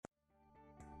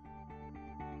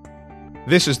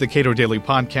This is the Cato Daily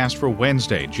Podcast for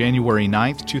Wednesday, January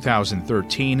 9th,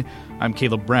 2013. I'm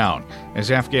Caleb Brown.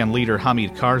 As Afghan leader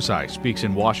Hamid Karzai speaks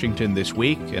in Washington this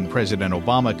week and President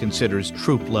Obama considers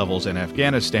troop levels in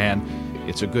Afghanistan,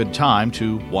 it's a good time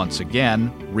to, once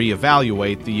again,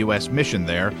 reevaluate the U.S. mission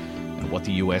there and what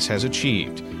the U.S. has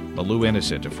achieved. Malou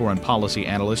Innocent, a foreign policy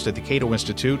analyst at the Cato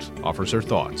Institute, offers her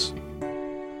thoughts.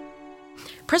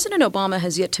 President Obama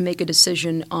has yet to make a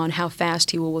decision on how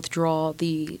fast he will withdraw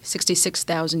the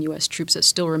 66,000 U.S. troops that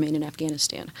still remain in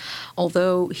Afghanistan.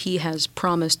 Although he has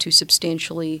promised to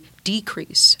substantially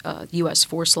decrease U.S.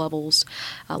 force levels,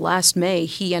 last May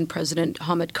he and President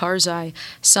Hamid Karzai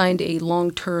signed a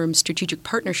long-term strategic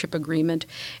partnership agreement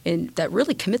that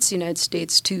really commits the United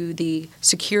States to the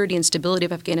security and stability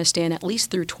of Afghanistan at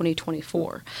least through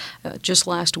 2024. Just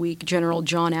last week, General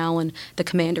John Allen, the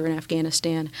commander in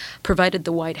Afghanistan, provided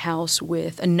the White House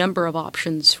with a number of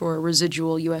options for a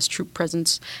residual U.S. troop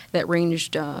presence that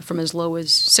ranged from as low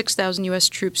as 6,000 U.S.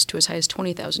 troops to as high as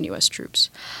 20,000 U.S. troops.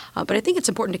 But I think it's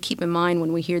important to keep in mind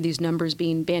when we hear these numbers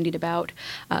being bandied about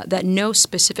that no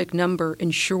specific number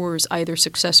ensures either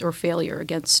success or failure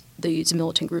against these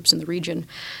militant groups in the region.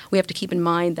 We have to keep in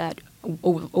mind that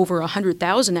over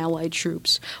 100,000 Allied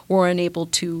troops were unable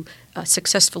to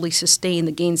successfully sustain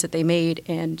the gains that they made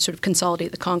and sort of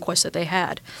consolidate the conquest that they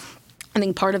had. I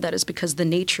think part of that is because the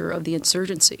nature of the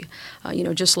insurgency.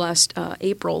 Just last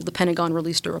April, the Pentagon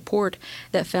released a report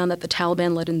that found that the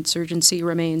Taliban-led insurgency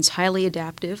remains highly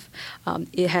adaptive.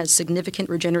 It has significant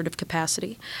regenerative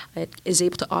capacity. It is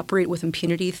able to operate with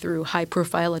impunity through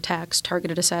high-profile attacks,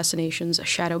 targeted assassinations, a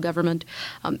shadow government.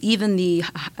 Even the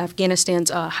Afghanistan's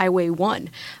Highway 1,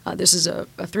 this is a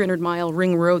 300-mile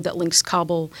ring road that links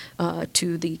Kabul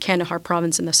to the Kandahar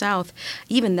province in the south.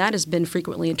 Even that has been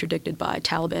frequently interdicted by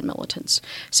Taliban militants.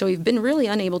 So we've been really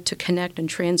unable to connect and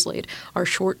translate our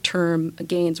short-term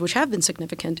gains, which have been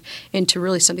significant, into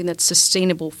really something that's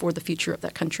sustainable for the future of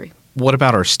that country. What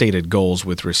about our stated goals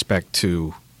with respect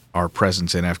to our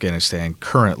presence in Afghanistan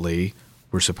currently?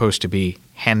 We're supposed to be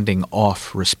handing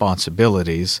off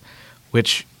responsibilities,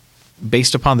 which,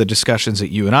 based upon the discussions that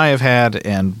you and I have had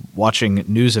and watching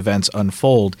news events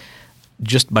unfold,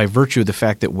 just by virtue of the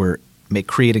fact that we're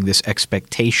creating this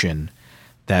expectation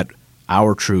that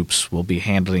our troops will be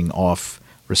handing off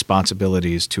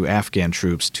responsibilities to Afghan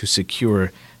troops to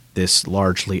secure this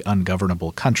largely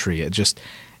ungovernable country.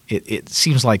 It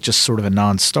seems like just sort of a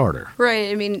non-starter.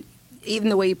 Right. I mean, even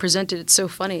the way you present it, it's so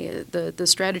funny. The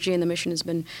strategy and the mission has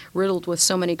been riddled with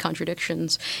so many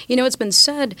contradictions. It's been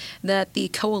said that the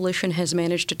coalition has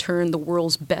managed to turn the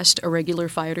world's best irregular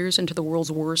fighters into the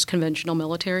world's worst conventional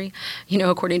military.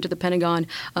 According to the Pentagon,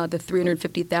 the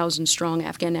 350,000-strong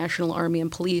Afghan National Army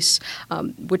and Police,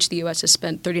 which the U.S. has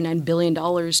spent $39 billion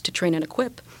to train and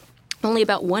equip, only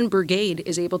about one brigade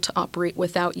is able to operate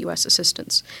without U.S.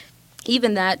 assistance.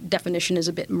 Even that definition is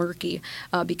a bit murky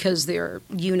because there are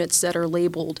units that are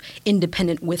labeled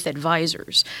independent with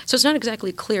advisors. So it's not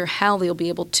exactly clear how they'll be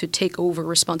able to take over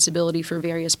responsibility for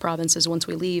various provinces once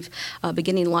we leave.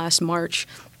 Beginning last March,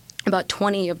 about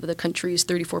 20 of the country's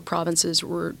 34 provinces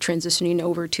were transitioning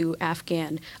over to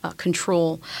Afghan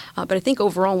control. But I think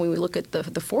overall, when we look at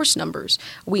the force numbers,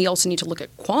 we also need to look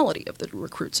at quality of the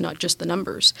recruits, not just the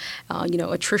numbers.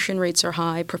 Attrition rates are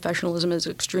high, professionalism is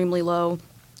extremely low.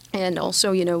 And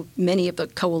also, many of the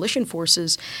coalition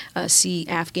forces see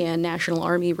Afghan National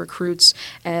Army recruits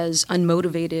as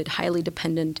unmotivated, highly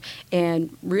dependent,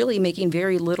 and really making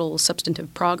very little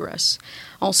substantive progress.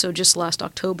 Also, just last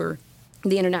October,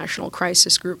 the International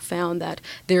Crisis Group found that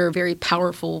there are very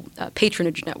powerful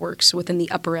patronage networks within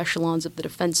the upper echelons of the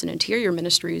Defense and Interior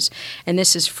Ministries, and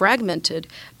this has fragmented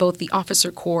both the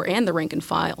officer corps and the rank and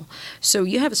file. So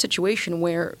you have a situation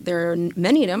where there are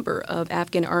many number of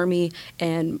Afghan Army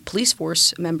and police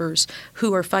force members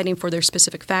who are fighting for their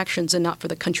specific factions and not for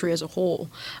the country as a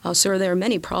whole. So there are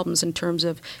many problems in terms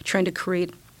of trying to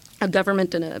create a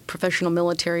government and a professional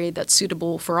military that's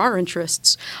suitable for our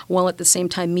interests, while at the same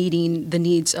time meeting the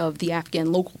needs of the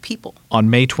Afghan local people.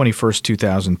 On May 21st,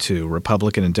 2002,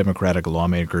 Republican and Democratic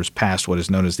lawmakers passed what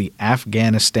is known as the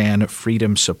Afghanistan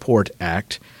Freedom Support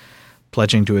Act,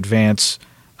 pledging to advance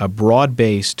a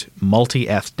broad-based,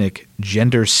 multi-ethnic,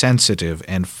 gender-sensitive,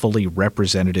 and fully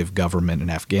representative government in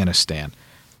Afghanistan.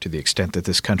 To the extent that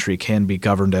this country can be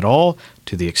governed at all,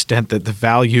 to the extent that the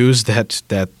values that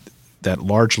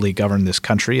largely govern this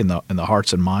country in the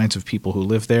hearts and minds of people who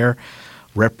live there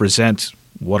represent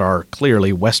what are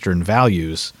clearly Western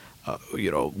values.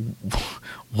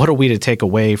 What are we to take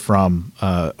away from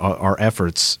our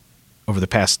efforts over the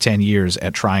past 10 years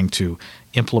at trying to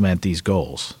implement these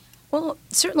goals? Well,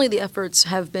 certainly the efforts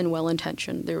have been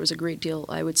well-intentioned. There was a great deal,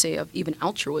 I would say, of even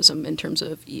altruism in terms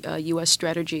of U.S.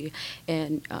 strategy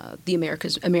and the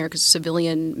America's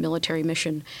civilian military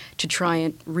mission to try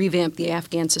and revamp the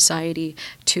Afghan society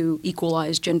to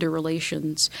equalize gender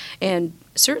relations. And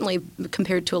certainly,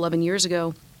 compared to 11 years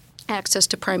ago, access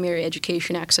to primary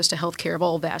education, access to health care have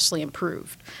all vastly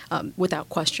improved, without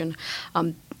question.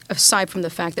 Aside from the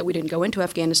fact that we didn't go into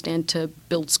Afghanistan to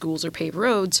build schools or pave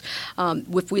roads,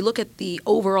 if we look at the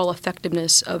overall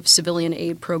effectiveness of civilian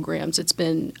aid programs, it's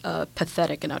been a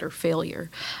pathetic and utter failure.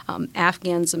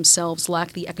 Afghans themselves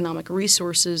lack the economic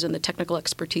resources and the technical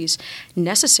expertise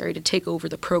necessary to take over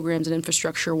the programs and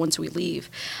infrastructure once we leave.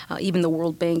 Even the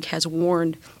World Bank has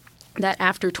warned that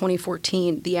after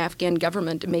 2014, the Afghan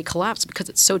government may collapse because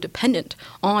it's so dependent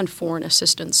on foreign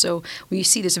assistance. So we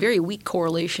see this very weak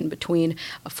correlation between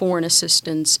foreign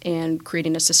assistance and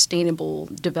creating a sustainable,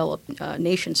 developed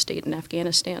nation state in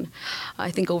Afghanistan.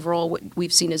 I think overall what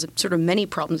we've seen is sort of many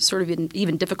problems. It's sort of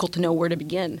even difficult to know where to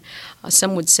begin.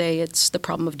 Some would say it's the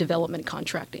problem of development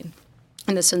contracting,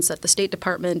 in the sense that the State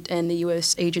Department and the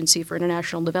U.S. Agency for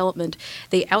International Development,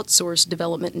 they outsource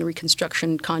development and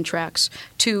reconstruction contracts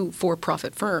to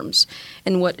for-profit firms.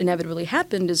 And what inevitably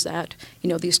happened is that,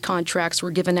 these contracts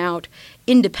were given out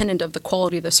independent of the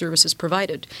quality of the services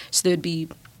provided. So there'd be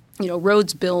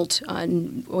roads built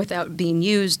without being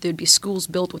used. There'd be schools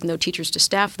built with no teachers to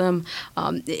staff them.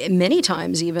 Many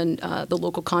times even the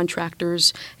local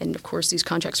contractors, and of course these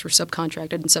contracts were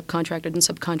subcontracted and subcontracted and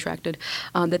subcontracted,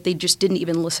 that they just didn't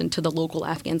even listen to the local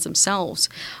Afghans themselves.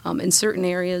 In certain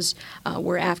areas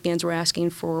where Afghans were asking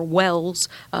for wells,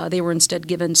 they were instead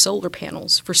given solar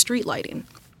panels for street lighting.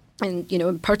 And,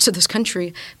 in parts of this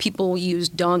country, people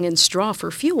used dung and straw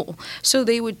for fuel. So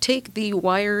they would take the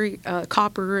wire,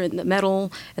 copper, and the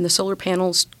metal and the solar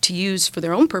panels to use for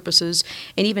their own purposes,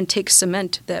 and even take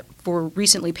cement that for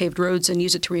recently paved roads and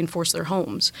use it to reinforce their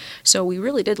homes. So we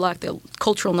really did lack the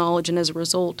cultural knowledge, and as a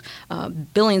result,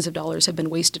 billions of dollars have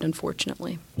been wasted,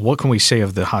 unfortunately. What can we say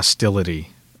of the hostility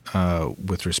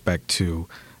with respect to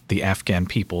the Afghan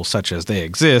people, such as they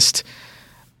exist,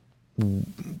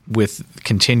 with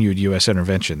continued U.S.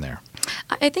 intervention there?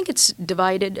 I think it's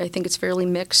divided. I think it's fairly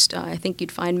mixed. I think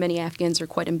you'd find many Afghans are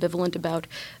quite ambivalent about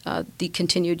the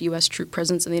continued U.S. troop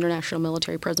presence and the international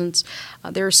military presence.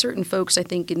 There are certain folks, I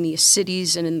think, in the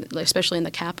cities and especially in the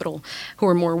capital who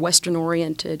are more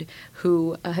Western-oriented,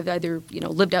 who have either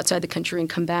lived outside the country and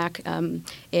come back,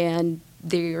 and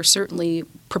they are certainly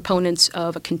proponents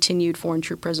of a continued foreign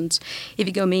troop presence. If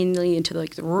you go mainly into the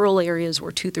rural areas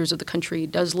where 2/3 of the country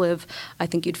does live, I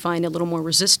think you'd find a little more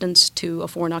resistance to a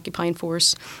foreign occupying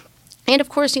force. And of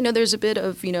course, there's a bit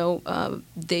of,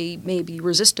 they may be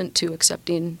resistant to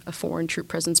accepting a foreign troop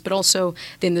presence, but also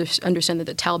they understand that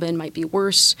the Taliban might be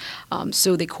worse,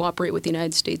 so they cooperate with the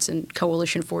United States and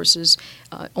coalition forces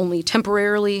only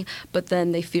temporarily, but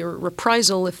then they fear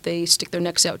reprisal if they stick their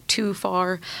necks out too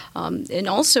far. And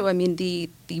also,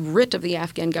 the writ of the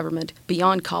Afghan government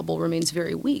beyond Kabul remains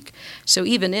very weak. So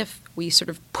even if we sort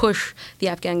of push the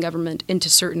Afghan government into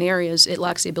certain areas, it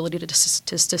lacks the ability to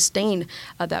sustain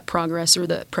that progress or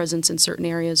the presence in certain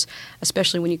areas,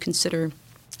 especially when you consider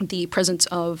the presence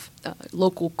of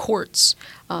local courts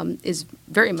is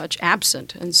very much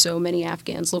absent. And so many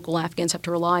local Afghans have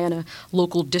to rely on a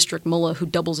local district mullah who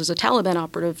doubles as a Taliban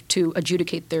operative to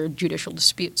adjudicate their judicial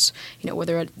disputes,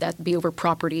 whether that be over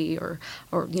property or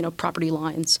property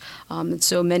lines. And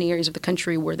so many areas of the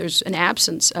country where there's an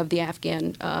absence of the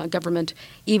Afghan government,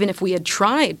 even if we had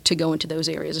tried to go into those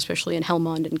areas, especially in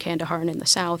Helmand and Kandahar and in the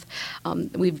south,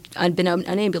 we've been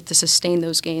unable to sustain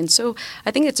those gains. So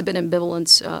I think it's a bit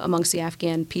ambivalence amongst the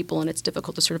Afghan people, and it's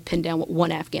difficult to sort of pin down what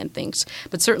one Afghan thinks.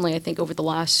 But certainly I think over the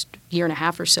last year and a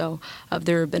half or so,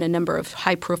 there have been a number of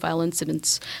high-profile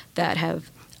incidents that have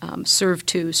served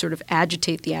to sort of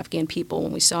agitate the Afghan people.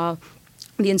 When we saw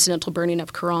the incidental burning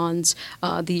of Qurans,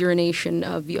 the urination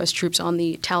of U.S. troops on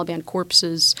the Taliban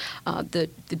corpses, the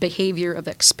behavior of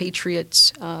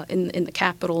expatriates in the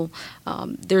capital.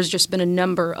 There's just been a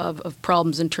number of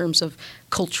problems in terms of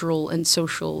cultural and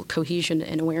social cohesion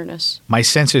and awareness. My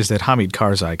sense is that Hamid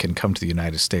Karzai can come to the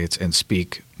United States and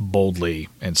speak boldly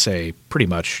and say pretty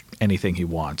much anything he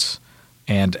wants.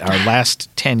 And our last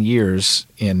 10 years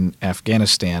in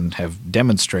Afghanistan have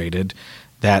demonstrated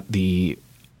that the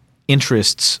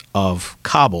interests of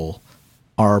Kabul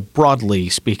are, broadly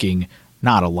speaking,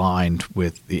 not aligned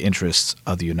with the interests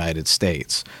of the United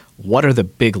States. What are the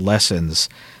big lessons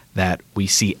that we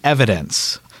see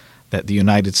evidence that the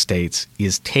United States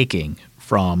is taking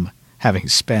from having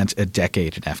spent a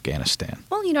decade in Afghanistan?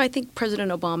 Well, I think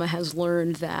President Obama has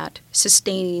learned that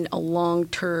sustaining a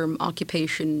long-term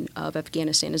occupation of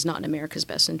Afghanistan is not in America's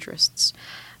best interests.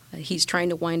 He's trying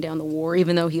to wind down the war,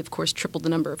 even though he, of course, tripled the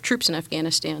number of troops in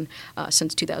Afghanistan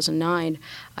since 2009.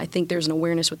 I think there's an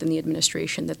awareness within the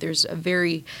administration that there's a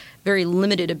very, very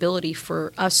limited ability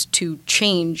for us to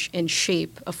change and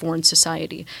shape a foreign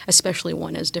society, especially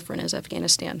one as different as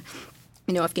Afghanistan.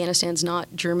 Afghanistan's not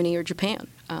Germany or Japan.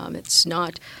 It's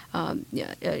not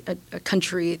a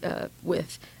country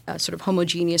with a sort of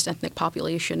homogeneous ethnic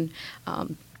population.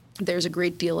 There's a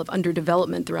great deal of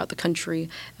underdevelopment throughout the country.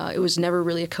 It was never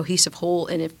really a cohesive whole,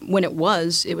 and when it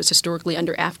was historically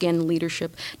under Afghan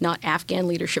leadership, not Afghan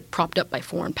leadership propped up by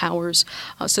foreign powers.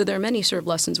 So there are many sort of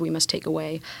lessons we must take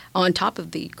away on top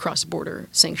of the cross-border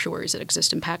sanctuaries that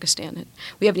exist in Pakistan. And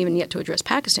we haven't even yet to address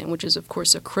Pakistan, which is, of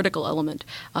course, a critical element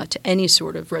to any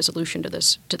sort of resolution to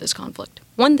this conflict.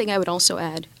 One thing I would also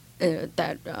add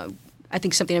that I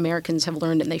think something Americans have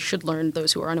learned, and they should learn,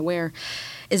 those who are unaware,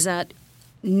 is that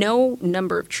no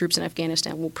number of troops in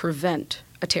Afghanistan will prevent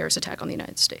a terrorist attack on the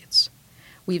United States.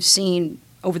 We've seen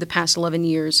over the past 11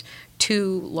 years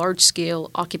 2 large-scale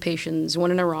occupations,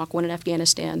 one in Iraq, one in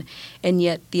Afghanistan, and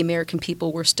yet the American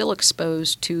people were still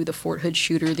exposed to the Fort Hood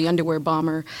shooter, the underwear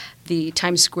bomber, the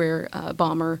Times Square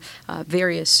bomber,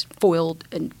 various foiled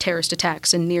and terrorist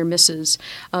attacks and near misses.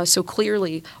 So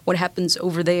clearly what happens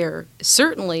over there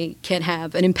certainly can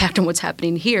have an impact on what's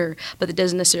happening here, but it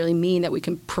doesn't necessarily mean that we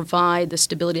can provide the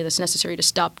stability that's necessary to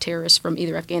stop terrorists from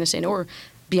either Afghanistan or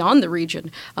beyond the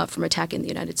region from attacking the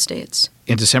United States.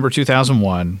 In December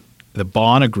 2001, the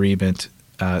Bonn Agreement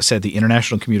said the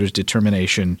international community's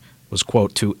determination was,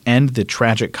 quote, to end the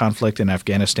tragic conflict in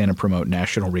Afghanistan and promote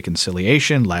national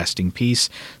reconciliation, lasting peace,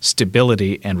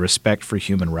 stability, and respect for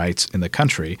human rights in the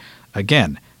country.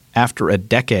 Again, after a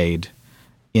decade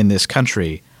in this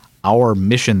country, our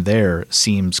mission there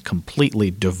seems completely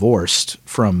divorced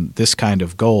from this kind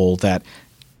of goal that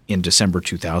in December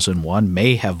 2001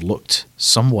 may have looked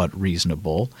somewhat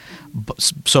reasonable.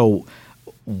 So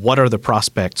what are the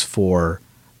prospects for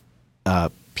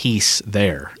peace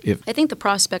there? I think the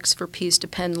prospects for peace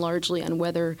depend largely on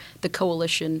whether the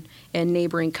coalition and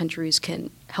neighboring countries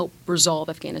can help resolve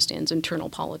Afghanistan's internal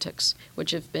politics,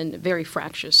 which have been very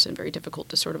fractious and very difficult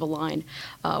to sort of align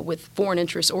with foreign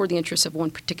interests or the interests of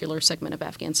one particular segment of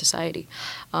Afghan society.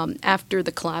 After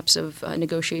the collapse of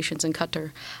negotiations in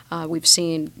Qatar, we've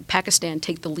seen Pakistan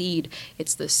take the lead.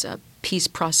 It's this peace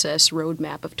process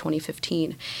roadmap of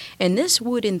 2015. And this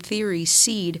would, in theory,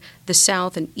 cede the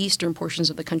south and eastern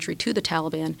portions of the country to the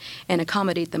Taliban and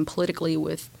accommodate them politically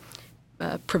with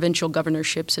provincial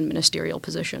governorships and ministerial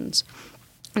positions.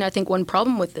 And I think one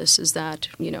problem with this is that,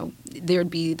 there'd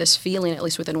be this feeling, at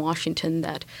least within Washington,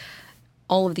 that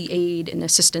all of the aid and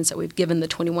assistance that we've given the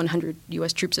 2,100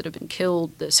 U.S. troops that have been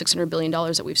killed, the $600 billion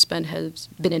that we've spent has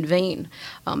been in vain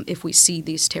if we cede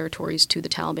these territories to the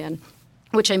Taliban.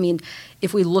 Which,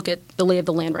 if we look at the lay of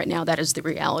the land right now, that is the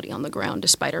reality on the ground,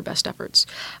 despite our best efforts.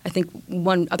 I think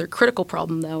one other critical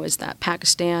problem, though, is that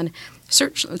Pakistan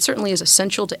certainly is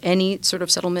essential to any sort of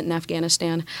settlement in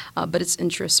Afghanistan, but its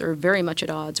interests are very much at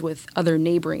odds with other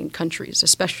neighboring countries,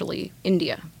 especially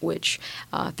India, which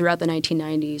throughout the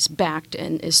 1990s backed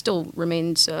and still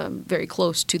remains very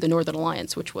close to the Northern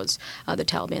Alliance, which was the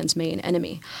Taliban's main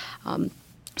enemy.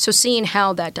 So seeing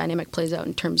how that dynamic plays out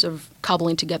in terms of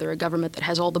cobbling together a government that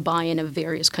has all the buy-in of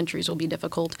various countries will be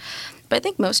difficult. But I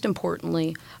think most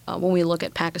importantly, when we look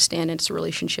at Pakistan and its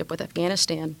relationship with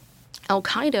Afghanistan,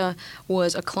 al-Qaeda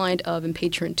was a client of and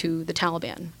patron to the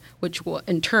Taliban, which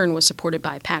in turn was supported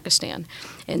by Pakistan.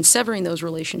 And severing those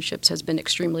relationships has been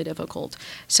extremely difficult.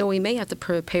 So we may have to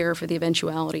prepare for the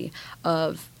eventuality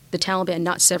of the Taliban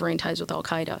not severing ties with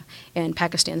al-Qaeda and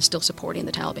Pakistan still supporting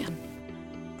the Taliban.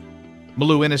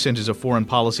 Malou Innocent is a foreign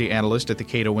policy analyst at the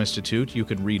Cato Institute. You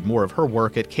can read more of her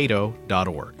work at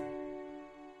cato.org.